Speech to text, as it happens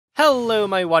Hello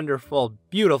my wonderful,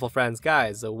 beautiful friends,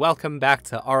 guys. Welcome back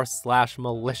to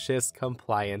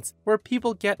r/MaliciousCompliance, where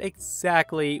people get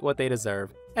exactly what they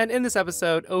deserve. And in this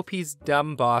episode, OP's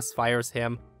dumb boss fires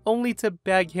him, only to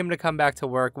beg him to come back to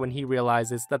work when he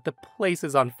realizes that the place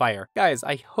is on fire. Guys,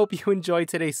 I hope you enjoyed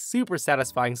today's super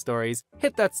satisfying stories.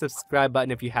 Hit that subscribe button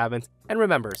if you haven't, and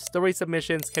remember, story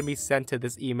submissions can be sent to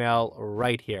this email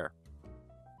right here.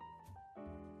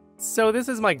 So this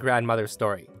is my grandmother's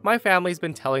story. My family's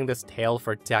been telling this tale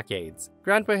for decades.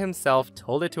 Grandpa himself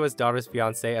told it to his daughter's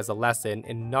fiancé as a lesson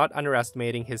in not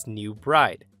underestimating his new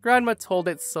bride. Grandma told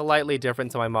it slightly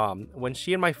different to my mom when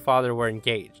she and my father were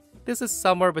engaged. This is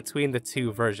somewhere between the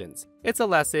two versions. It's a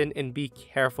lesson in be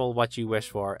careful what you wish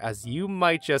for, as you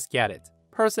might just get it.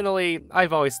 Personally,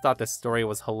 I've always thought this story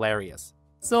was hilarious.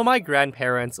 So my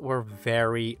grandparents were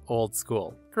very old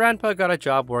school. Grandpa got a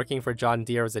job working for John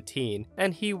Deere as a teen,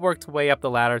 and he worked way up the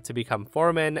ladder to become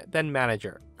foreman, then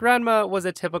manager. Grandma was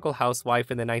a typical housewife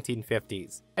in the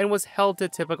 1950s, and was held to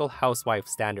typical housewife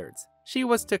standards. She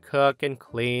was to cook and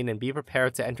clean and be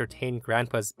prepared to entertain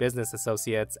Grandpa's business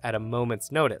associates at a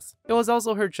moment's notice. It was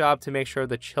also her job to make sure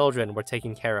the children were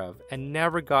taken care of, and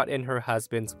never got in her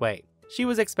husband's way. She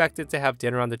was expected to have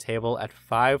dinner on the table at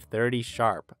 5:30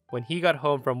 sharp when he got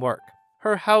home from work.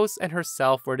 Her house and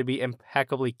herself were to be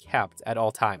impeccably kept at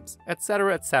all times,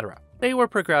 etc., etc. They were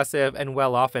progressive and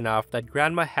well off enough that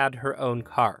Grandma had her own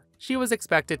car. She was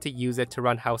expected to use it to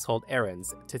run household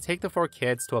errands, to take the 4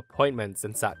 kids to appointments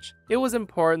and such. It was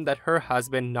important that her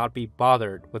husband not be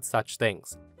bothered with such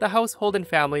things. The household and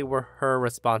family were her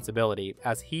responsibility,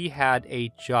 as he had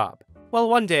a job. Well,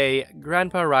 one day,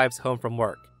 Grandpa arrives home from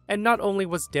work. And not only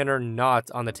was dinner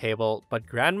not on the table, but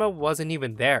Grandma wasn't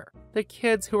even there. The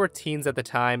kids, who were teens at the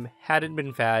time, hadn't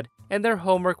been fed, and their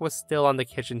homework was still on the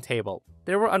kitchen table.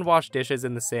 There were unwashed dishes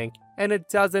in the sink, and a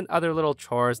dozen other little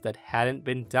chores that hadn't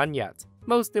been done yet.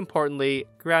 Most importantly,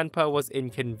 Grandpa was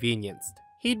inconvenienced.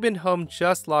 He'd been home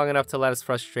just long enough to let his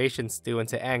frustration stew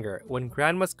into anger when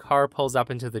Grandma's car pulls up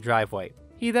into the driveway.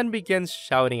 He then begins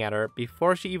shouting at her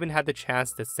before she even had the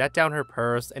chance to set down her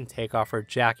purse and take off her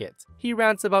jacket. He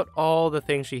rants about all the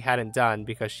things she hadn't done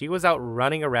because she was out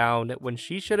running around when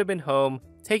she should have been home,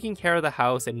 taking care of the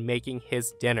house and making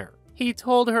his dinner. He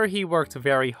told her he worked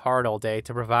very hard all day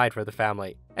to provide for the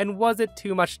family, and was it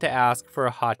too much to ask for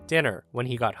a hot dinner when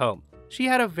he got home? She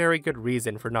had a very good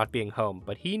reason for not being home,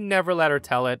 but he never let her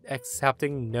tell it,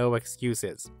 accepting no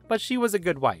excuses. But she was a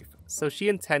good wife, so she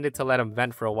intended to let him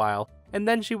vent for a while, and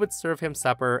then she would serve him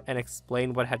supper and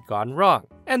explain what had gone wrong.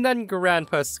 And then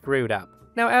Grandpa screwed up.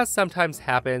 Now, as sometimes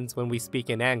happens when we speak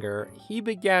in anger, he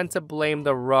began to blame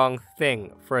the wrong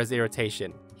thing for his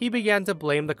irritation. He began to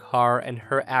blame the car and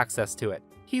her access to it.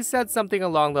 He said something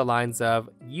along the lines of,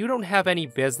 "You don't have any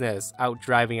business out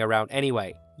driving around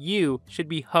anyway. You should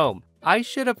be home. I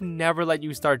should have never let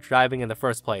you start driving in the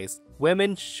first place.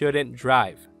 Women shouldn't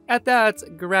drive." At that,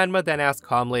 Grandma then asked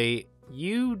calmly,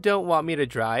 "You don't want me to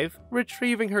drive?"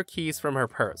 retrieving her keys from her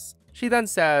purse. She then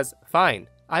says, "Fine,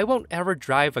 I won't ever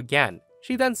drive again."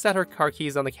 She then set her car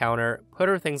keys on the counter, put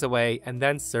her things away, and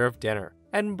then served dinner.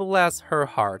 And bless her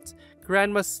heart,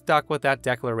 Grandma stuck with that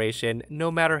declaration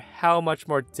no matter how much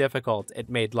more difficult it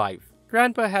made life.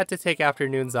 Grandpa had to take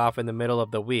afternoons off in the middle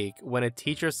of the week when a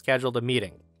teacher scheduled a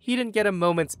meeting. He didn't get a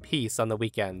moment's peace on the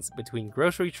weekends, between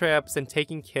grocery trips and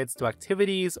taking kids to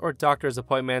activities or doctor's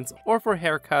appointments or for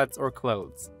haircuts or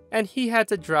clothes. And he had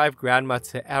to drive Grandma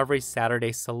to every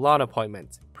Saturday salon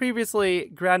appointment.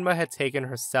 Previously, Grandma had taken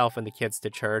herself and the kids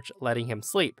to church, letting him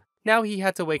sleep. Now he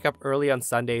had to wake up early on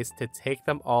Sundays to take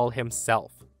them all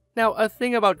himself. Now, a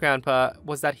thing about Grandpa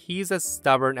was that he's as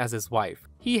stubborn as his wife.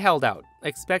 He held out,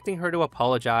 expecting her to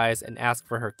apologize and ask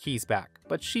for her keys back,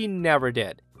 but she never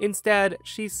did. Instead,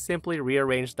 she simply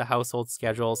rearranged the household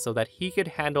schedule so that he could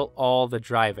handle all the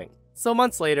driving. So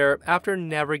months later, after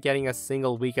never getting a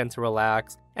single weekend to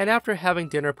relax, and after having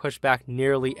dinner pushed back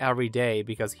nearly every day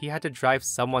because he had to drive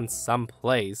someone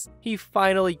someplace, he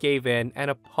finally gave in and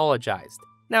apologized.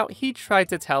 Now, he tried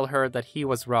to tell her that he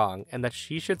was wrong and that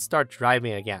she should start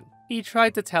driving again. He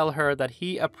tried to tell her that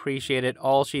he appreciated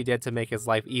all she did to make his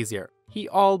life easier. He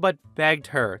all but begged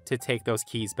her to take those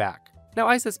keys back. Now,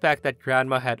 I suspect that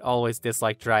Grandma had always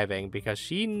disliked driving because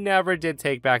she never did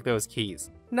take back those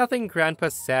keys. Nothing Grandpa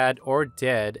said or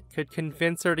did could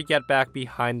convince her to get back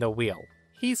behind the wheel.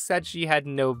 He said she had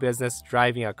no business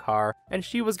driving a car, and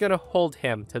she was gonna hold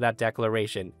him to that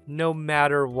declaration, no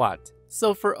matter what.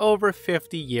 So for over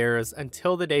 50 years,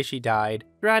 until the day she died,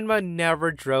 Grandma never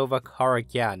drove a car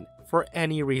again, for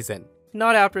any reason.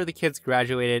 Not after the kids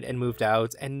graduated and moved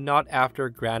out, and not after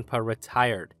Grandpa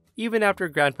retired. Even after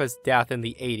Grandpa's death in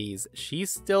the 80s, she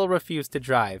still refused to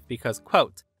drive because,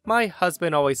 quote, "My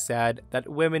husband always said that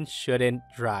women shouldn't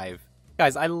drive."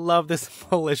 Guys, I love this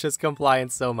malicious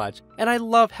compliance so much, and I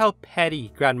love how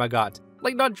petty Grandma got.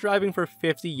 Like, not driving for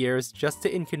 50 years just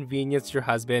to inconvenience your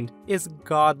husband is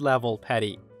god-level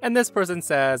petty. And this person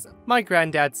says, "My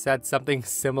granddad said something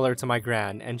similar to my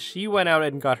gran, and she went out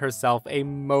and got herself a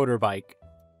motorbike."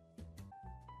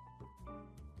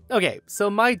 Okay, so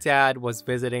my dad was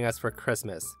visiting us for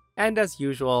Christmas, and as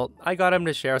usual, I got him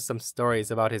to share some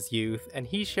stories about his youth, and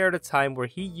he shared a time where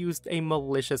he used a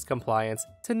malicious compliance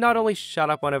to not only shut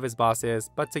up one of his bosses,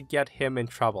 but to get him in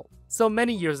trouble. So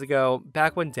many years ago,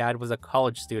 back when Dad was a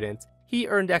college student, he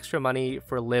earned extra money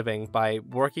for a living by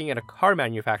working at a car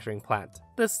manufacturing plant.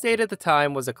 The state at the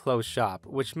time was a closed shop,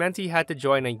 which meant he had to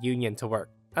join a union to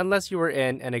work, unless you were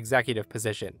in an executive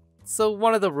position. So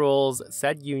one of the rules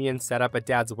said union set up at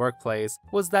Dad's workplace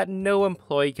was that no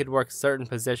employee could work certain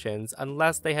positions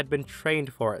unless they had been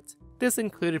trained for it. This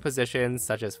included positions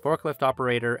such as forklift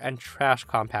operator and trash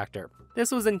compactor.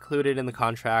 This was included in the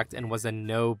contract and was a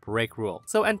no-break rule.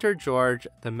 So enter George,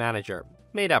 the manager.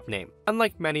 Made up name.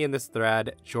 Unlike many in this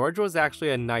thread, George was actually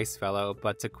a nice fellow,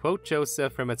 but to quote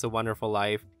Joseph from It's a Wonderful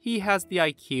Life, he has the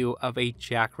IQ of a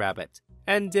jackrabbit,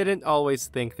 and didn't always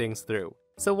think things through.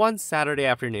 So one Saturday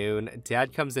afternoon,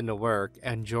 Dad comes into work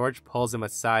and George pulls him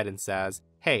aside and says,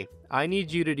 "Hey, I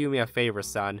need you to do me a favor,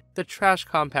 son. The trash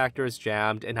compactor is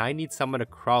jammed and I need someone to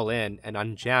crawl in and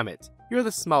unjam it. You're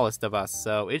the smallest of us,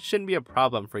 so it shouldn't be a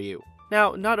problem for you."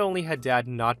 Now, not only had Dad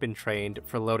not been trained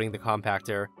for loading the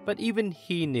compactor, but even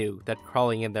he knew that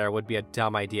crawling in there would be a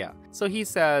dumb idea. So he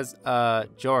says,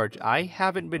 George, I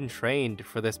haven't been trained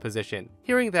for this position."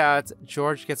 Hearing that,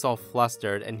 George gets all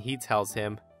flustered and he tells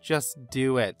him, "Just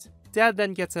do it." Dad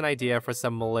then gets an idea for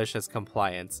some malicious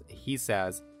compliance. He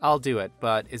says, "I'll do it,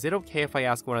 but is it okay if I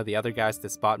ask one of the other guys to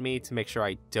spot me to make sure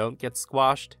I don't get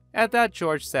squashed?" At that,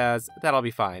 George says, "That'll be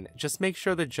fine. Just make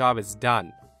sure the job is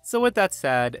done." So with that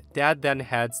said, Dad then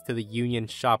heads to the union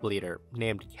shop leader,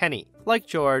 named Kenny. Like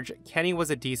George, Kenny was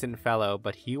a decent fellow,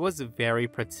 but he was very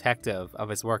protective of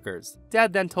his workers.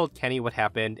 Dad then told Kenny what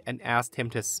happened and asked him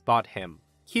to spot him.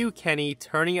 Cue Kenny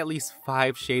turning at least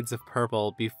 5 shades of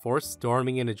purple before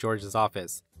storming into George's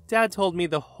office. Dad told me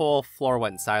the whole floor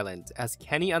went silent as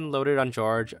Kenny unloaded on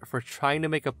George for trying to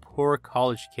make a poor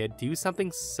college kid do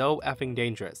something so effing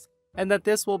dangerous, and that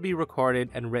this will be recorded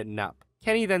and written up.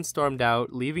 Kenny then stormed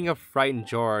out, leaving a frightened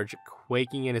George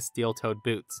quaking in his steel-toed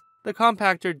boots. The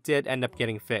compactor did end up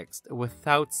getting fixed,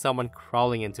 without someone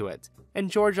crawling into it,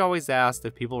 and George always asked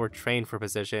if people were trained for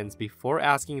positions before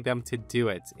asking them to do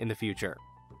it in the future.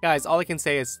 Guys, all I can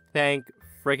say is thank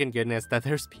friggin' goodness that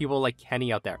there's people like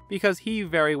Kenny out there, because he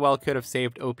very well could have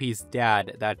saved OP's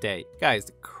dad that day.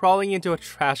 Guys, crawling into a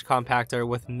trash compactor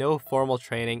with no formal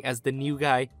training as the new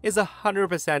guy is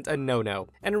 100% a no-no.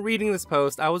 And reading this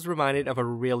post, I was reminded of a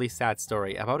really sad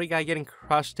story about a guy getting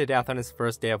crushed to death on his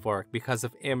first day of work because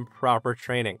of improper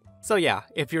training. So yeah,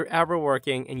 if you're ever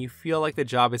working and you feel like the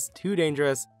job is too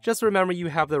dangerous, just remember you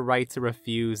have the right to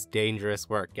refuse dangerous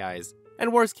work, guys.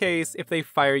 And worst case, if they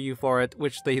fire you for it,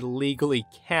 which they legally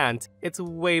can't, it's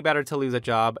way better to lose a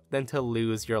job than to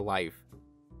lose your life.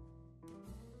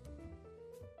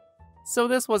 So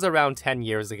this was around 10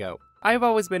 years ago. I've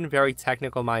always been very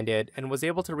technical minded and was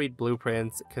able to read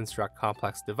blueprints, construct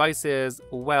complex devices,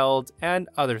 weld, and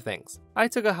other things. I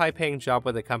took a high-paying job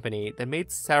with a company that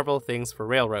made several things for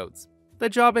railroads. The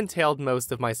job entailed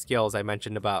most of my skills I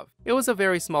mentioned above. It was a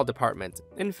very small department.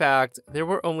 In fact, there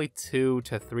were only 2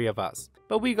 to 3 of us.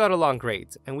 But we got along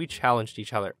great, and we challenged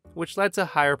each other, which led to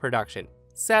higher production.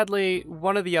 Sadly,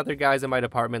 one of the other guys in my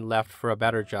department left for a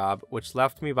better job, which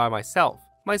left me by myself.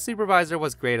 My supervisor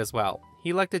was great as well.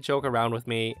 He liked to joke around with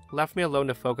me, left me alone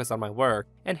to focus on my work,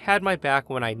 and had my back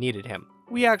when I needed him.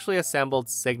 We actually assembled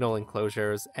signal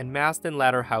enclosures and mast and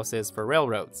ladder houses for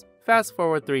railroads. Fast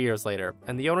forward 3 years later,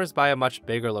 and the owners buy a much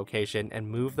bigger location and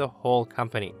move the whole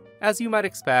company. As you might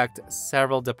expect,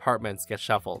 several departments get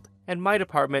shuffled, and my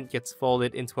department gets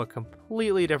folded into a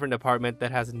completely different department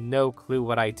that has no clue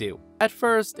what I do. At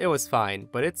first, it was fine,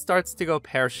 but it starts to go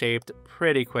pear-shaped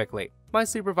pretty quickly. My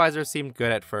supervisor seemed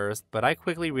good at first, but I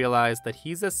quickly realized that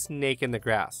he's a snake in the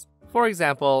grass. For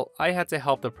example, I had to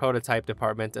help the prototype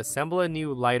department assemble a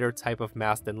new lighter type of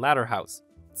mast and ladder house.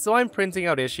 So I'm printing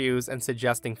out issues and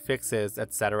suggesting fixes,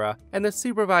 etc., and the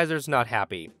supervisor's not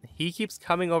happy. He keeps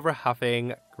coming over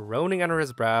huffing, groaning under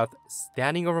his breath,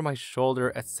 standing over my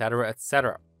shoulder, etc.,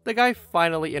 etc. The guy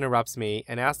finally interrupts me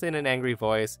and asks in an angry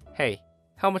voice, "Hey,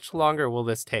 how much longer will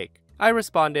this take?" I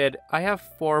responded, "I have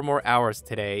 4 more hours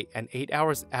today and 8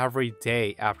 hours every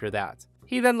day after that."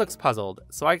 He then looks puzzled,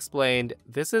 so I explained,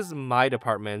 "This is my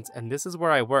department and this is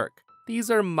where I work. These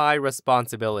are my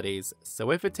responsibilities,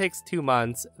 so if it takes 2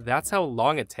 months, that's how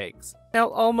long it takes." Now,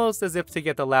 almost as if to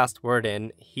get the last word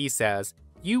in, he says,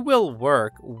 "You will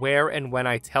work where and when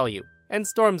I tell you," and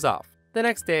storms off. The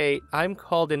next day, I'm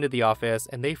called into the office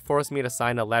and they force me to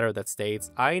sign a letter that states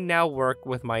I now work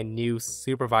with my new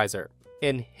supervisor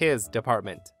in his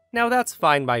department. Now that's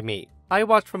fine by me. I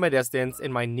watch from a distance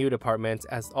in my new department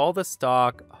as all the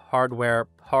stock, hardware,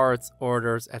 parts,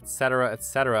 orders, etc.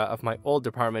 of my old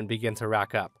department begin to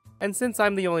rack up. And since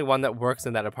I'm the only one that works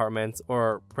in that department,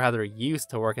 or rather used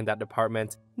to work in that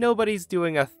department, nobody's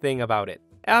doing a thing about it.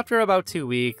 After about 2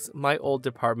 weeks, my old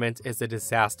department is a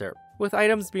disaster, with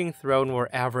items being thrown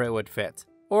wherever it would fit.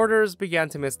 Orders began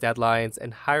to miss deadlines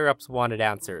and higher-ups wanted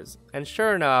answers, and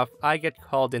sure enough, I get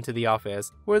called into the office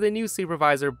where the new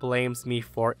supervisor blames me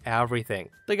for everything.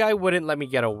 The guy wouldn't let me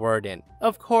get a word in.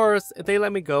 Of course, they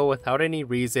let me go without any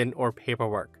reason or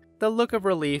paperwork. The look of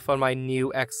relief on my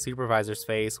new ex-supervisor's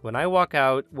face when I walk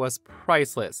out was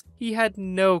priceless. He had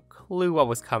no clue what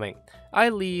was coming. I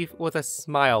leave with a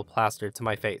smile plastered to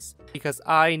my face, because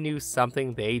I knew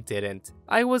something they didn't.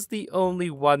 I was the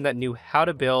only one that knew how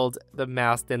to build the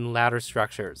mast and ladder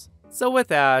structures. So with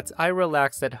that, I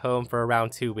relaxed at home for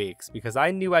around 2 weeks, because I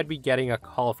knew I'd be getting a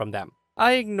call from them.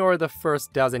 I ignore the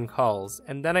first dozen calls,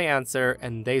 and then I answer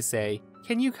and they say,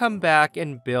 "Can you come back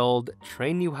and build,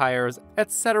 train new hires,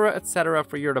 etc.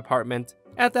 for your department?"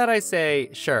 At that I say,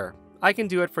 "Sure, I can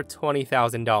do it for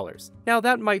 $20,000. Now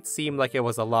that might seem like it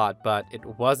was a lot, but it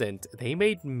wasn't. They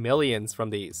made millions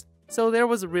from these. So there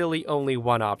was really only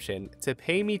one option, to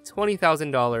pay me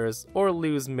 $20,000 or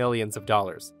lose millions of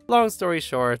dollars. Long story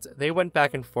short, they went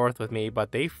back and forth with me,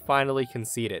 but they finally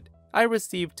conceded. I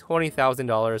received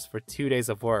 $20,000 for 2 days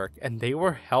of work, and they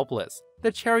were helpless.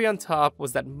 The cherry on top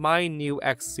was that my new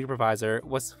ex-supervisor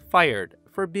was fired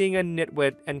for being a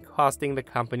nitwit and costing the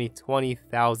company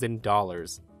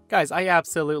 $20,000. Guys, I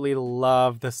absolutely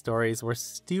love the stories where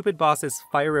stupid bosses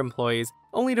fire employees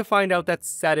only to find out that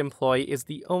said employee is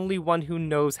the only one who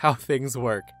knows how things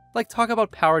work. Like, talk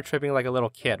about power tripping like a little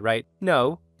kid, right?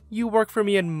 No, you work for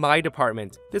me in my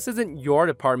department. This isn't your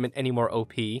department anymore,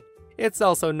 OP. It's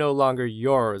also no longer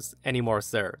yours anymore,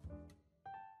 sir.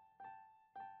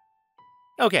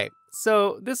 Okay,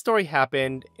 so this story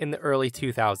happened in the early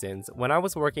 2000s when I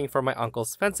was working for my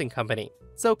uncle's fencing company.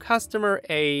 So customer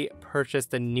A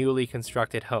purchased a newly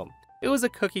constructed home. It was a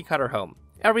cookie-cutter home,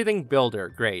 everything builder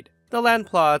grade. The land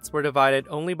plots were divided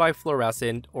only by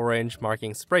fluorescent orange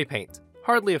marking spray paint,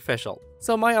 hardly official.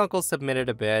 So my uncle submitted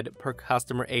a bid per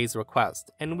customer A's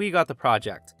request, and we got the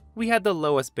project. We had the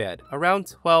lowest bid,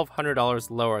 around $1,200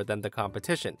 lower than the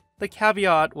competition. The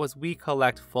caveat was we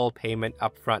collect full payment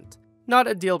up front. Not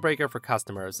a deal breaker for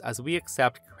customers, as we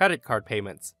accept credit card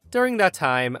payments. During that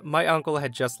time, my uncle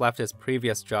had just left his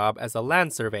previous job as a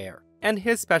land surveyor, and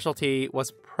his specialty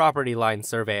was property line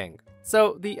surveying.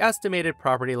 So the estimated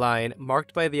property line,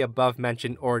 marked by the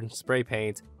above-mentioned orange spray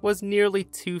paint, was nearly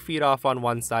 2 feet off on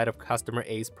one side of customer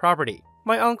A's property.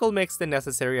 My uncle makes the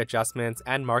necessary adjustments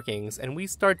and markings, and we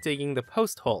start digging the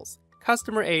post holes.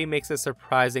 Customer A makes a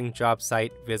surprising job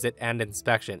site visit and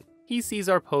inspection. He sees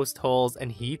our post holes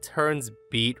and he turns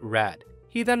beet red.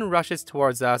 He then rushes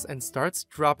towards us and starts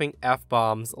dropping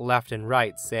F-bombs left and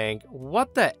right, saying,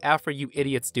 "What the F are you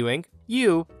idiots doing?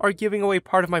 You are giving away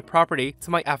part of my property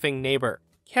to my effing neighbor.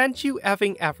 Can't you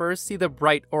effing effers see the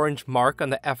bright orange mark on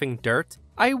the effing dirt?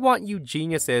 I want you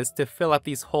geniuses to fill up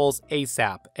these holes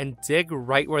ASAP and dig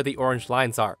right where the orange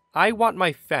lines are. I want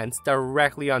my fence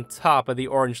directly on top of the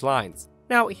orange lines."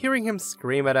 Now, hearing him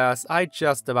scream at us, I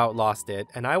just about lost it,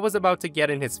 and I was about to get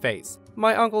in his face.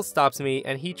 My uncle stops me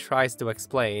and he tries to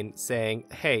explain, saying,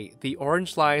 "Hey, the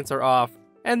orange lines are off."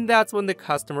 And that's when the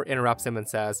customer interrupts him and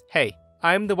says, "Hey,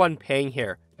 I'm the one paying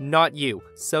here, not you,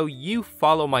 so you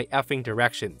follow my effing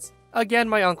directions." Again,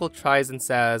 my uncle tries and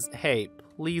says, "Hey,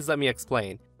 please let me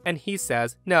explain." And he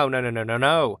says,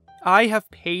 No. I have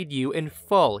paid you in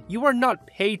full. You are not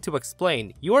paid to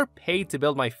explain. You are paid to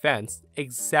build my fence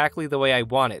exactly the way I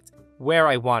want it, where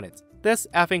I want it. This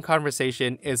effing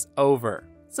conversation is over."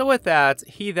 So with that,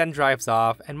 he then drives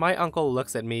off and my uncle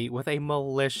looks at me with a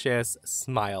malicious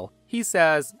smile. He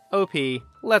says, "OP,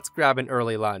 let's grab an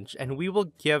early lunch and we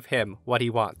will give him what he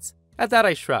wants." At that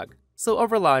I shrug. So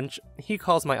over lunch, he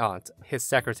calls my aunt, his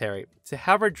secretary, to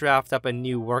have her draft up a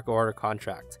new work order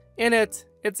contract. In it,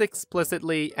 it's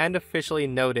explicitly and officially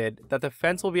noted that the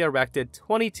fence will be erected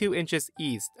 22 inches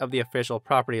east of the official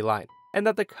property line, and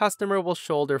that the customer will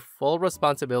shoulder full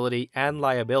responsibility and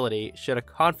liability should a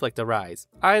conflict arise,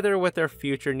 either with their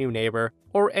future new neighbor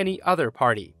or any other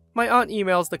party. My aunt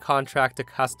emails the contract to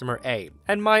customer A,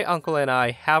 and my uncle and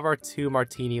I have our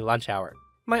 2-martini lunch hour.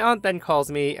 My aunt then calls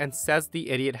me and says the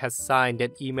idiot has signed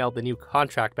and emailed the new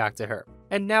contract back to her.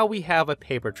 And now we have a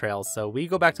paper trail, so we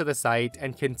go back to the site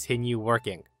and continue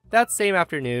working. That same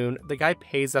afternoon, the guy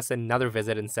pays us another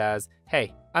visit and says,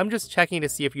 "Hey, I'm just checking to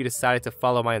see if you decided to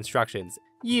follow my instructions.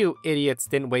 You idiots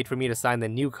didn't wait for me to sign the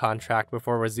new contract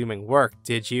before resuming work,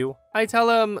 did you?" I tell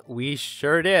him we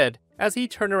sure did. As he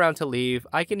turned around to leave,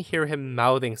 I can hear him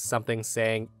mouthing something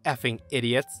saying, "Effing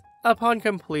idiots." Upon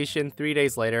completion 3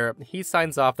 days later, he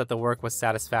signs off that the work was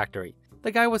satisfactory. The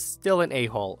guy was still an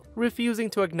a-hole, refusing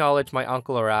to acknowledge my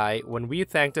uncle or I when we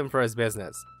thanked him for his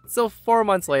business. So 4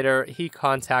 months later, he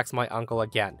contacts my uncle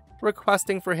again,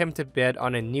 requesting for him to bid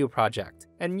on a new project.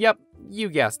 And yep, you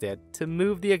guessed it, to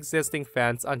move the existing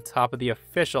fence on top of the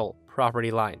official property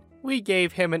line. We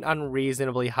gave him an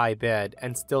unreasonably high bid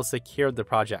and still secured the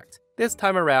project. This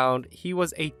time around, he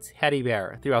was a teddy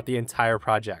bear throughout the entire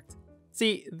project.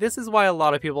 See, this is why a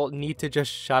lot of people need to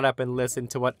just shut up and listen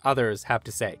to what others have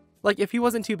to say. Like, if he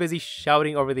wasn't too busy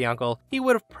shouting over the uncle, he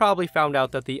would have probably found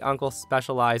out that the uncle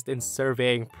specialized in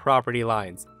surveying property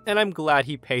lines. And I'm glad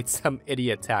he paid some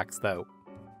idiot tax, though.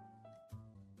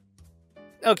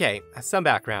 Okay, some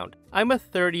background. I'm a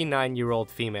 39-year-old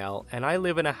female, and I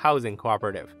live in a housing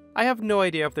cooperative. I have no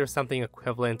idea if there's something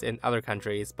equivalent in other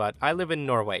countries, but I live in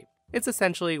Norway. It's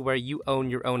essentially where you own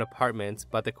your own apartment,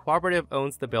 but the cooperative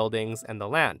owns the buildings and the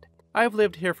land. I've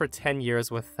lived here for 10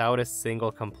 years without a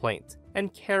single complaint,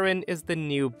 and Karen is the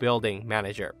new building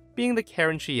manager. Being the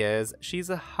Karen she is, she's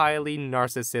a highly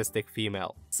narcissistic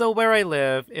female. So where I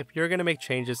live, if you're gonna make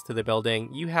changes to the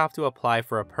building, you have to apply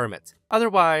for a permit.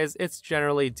 Otherwise, it's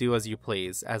generally do as you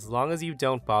please, as long as you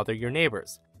don't bother your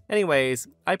neighbors. Anyways,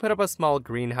 I put up a small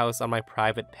greenhouse on my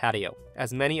private patio,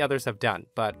 as many others have done,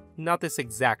 but not this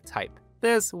exact type.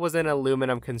 This was an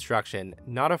aluminum construction,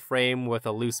 not a frame with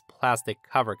a loose plastic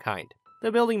cover kind.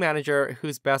 The building manager,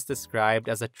 who's best described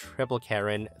as a triple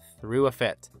Karen, threw a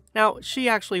fit. Now, she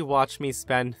actually watched me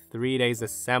spend 3 days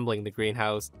assembling the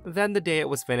greenhouse, then the day it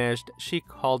was finished, she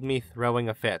called me throwing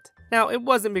a fit. Now, it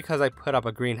wasn't because I put up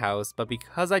a greenhouse, but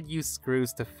because I'd used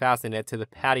screws to fasten it to the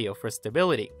patio for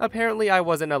stability. Apparently, I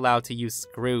wasn't allowed to use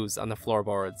screws on the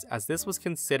floorboards, as this was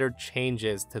considered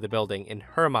changes to the building in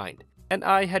her mind. And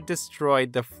I had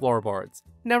destroyed the floorboards.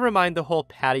 Never mind, the whole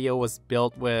patio was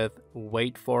built with,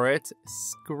 wait for it,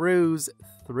 screws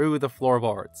through the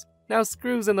floorboards. Now,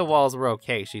 screws in the walls were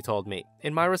okay, she told me,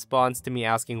 in my response to me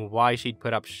asking why she'd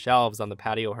put up shelves on the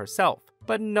patio herself,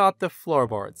 but not the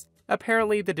floorboards.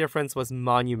 Apparently, the difference was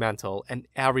monumental, and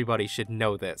everybody should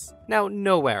know this. Now,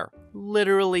 nowhere,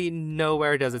 literally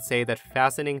nowhere does it say that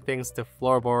fastening things to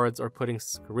floorboards or putting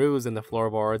screws in the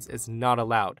floorboards is not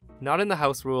allowed. Not in the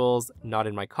house rules, not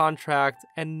in my contract,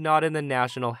 and not in the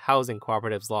National Housing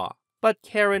Cooperatives law. But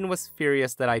Karen was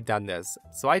furious that I'd done this,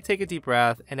 so I take a deep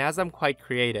breath, and as I'm quite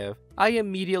creative, I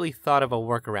immediately thought of a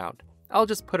workaround. I'll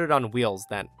just put it on wheels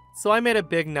then. So I made a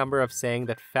big number of saying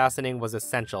that fastening was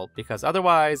essential, because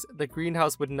otherwise, the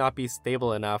greenhouse would not be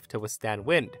stable enough to withstand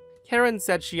wind. Karen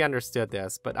said she understood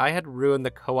this, but I had ruined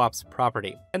the co-op's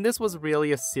property, and this was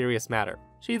really a serious matter.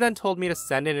 She then told me to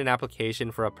send in an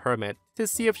application for a permit to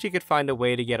see if she could find a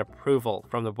way to get approval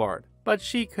from the board. But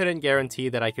she couldn't guarantee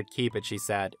that I could keep it, she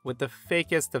said, with the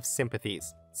fakest of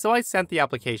sympathies. So I sent the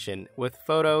application, with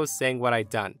photos saying what I'd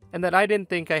done, and that I didn't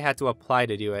think I had to apply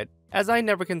to do it, as I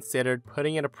never considered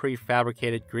putting in a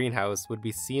prefabricated greenhouse would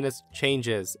be seen as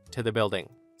changes to the building.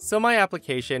 So my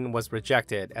application was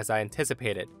rejected as I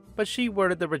anticipated, but she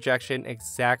worded the rejection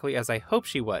exactly as I hoped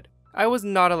she would. I was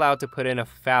not allowed to put in a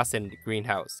fastened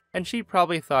greenhouse, and she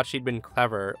probably thought she'd been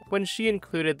clever when she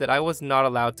included that I was not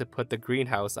allowed to put the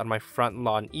greenhouse on my front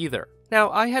lawn either.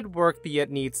 Now, I had worked the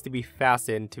it needs to be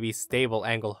fastened to be stable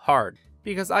angle hard,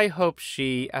 because I hoped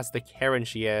she, as the Karen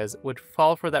she is, would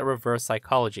fall for that reverse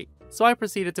psychology. So I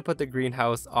proceeded to put the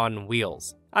greenhouse on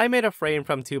wheels. I made a frame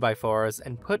from 2x4s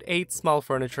and put 8 small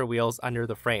furniture wheels under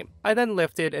the frame. I then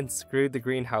lifted and screwed the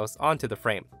greenhouse onto the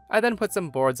frame. I then put some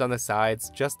boards on the sides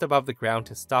just above the ground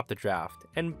to stop the draft,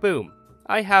 and boom,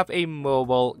 I have a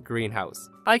mobile greenhouse.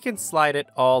 I can slide it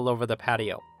all over the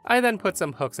patio. I then put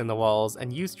some hooks in the walls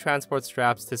and used transport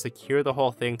straps to secure the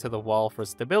whole thing to the wall for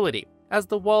stability, as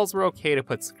the walls were okay to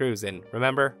put screws in,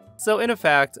 remember? So in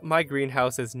effect, my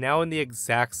greenhouse is now in the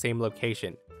exact same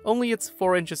location, only it's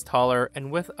 4 inches taller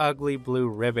and with ugly blue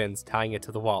ribbons tying it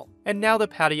to the wall. And now the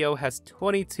patio has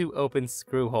 22 open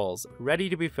screw holes, ready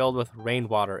to be filled with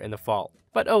rainwater in the fall.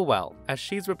 But oh well, as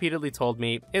she's repeatedly told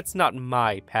me, it's not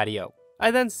my patio. I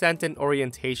then sent an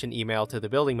orientation email to the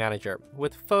building manager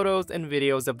with photos and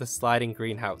videos of the sliding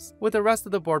greenhouse. With the rest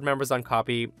of the board members on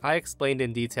copy, I explained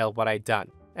in detail what I'd done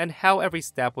and how every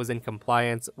step was in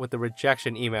compliance with the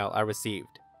rejection email I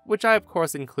received, which I of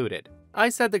course included. I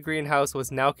said the greenhouse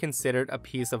was now considered a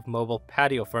piece of mobile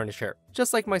patio furniture,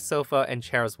 just like my sofa and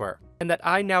chairs were, and that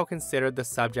I now considered the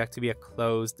subject to be a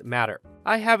closed matter.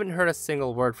 I haven't heard a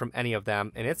single word from any of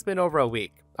them, and it's been over a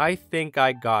week. I think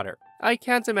I got her. I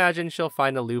can't imagine she'll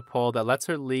find a loophole that lets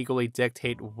her legally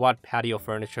dictate what patio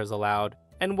furniture is allowed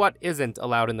and what isn't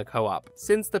allowed in the co-op,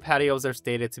 since the patios are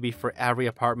stated to be for every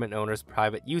apartment owner's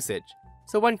private usage.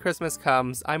 So when Christmas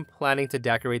comes, I'm planning to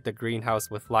decorate the greenhouse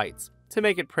with lights to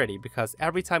make it pretty, because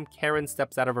every time Karen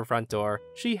steps out of her front door,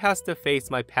 she has to face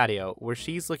my patio where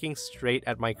she's looking straight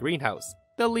at my greenhouse.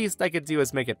 The least I could do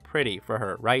is make it pretty for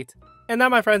her, right? And that,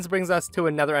 my friends, brings us to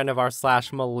another end of our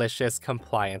 /malicious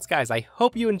compliance. Guys, I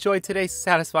hope you enjoyed today's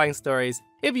satisfying stories.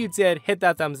 If you did, hit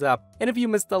that thumbs up. And if you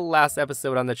missed the last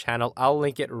episode on the channel, I'll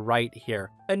link it right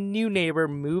here. A new neighbor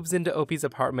moves into Opie's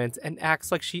apartment and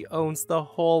acts like she owns the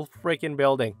whole freaking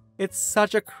building. It's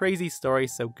such a crazy story,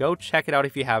 so go check it out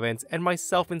if you haven't. And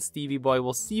myself and Stevie Boy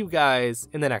will see you guys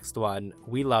in the next one.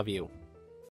 We love you.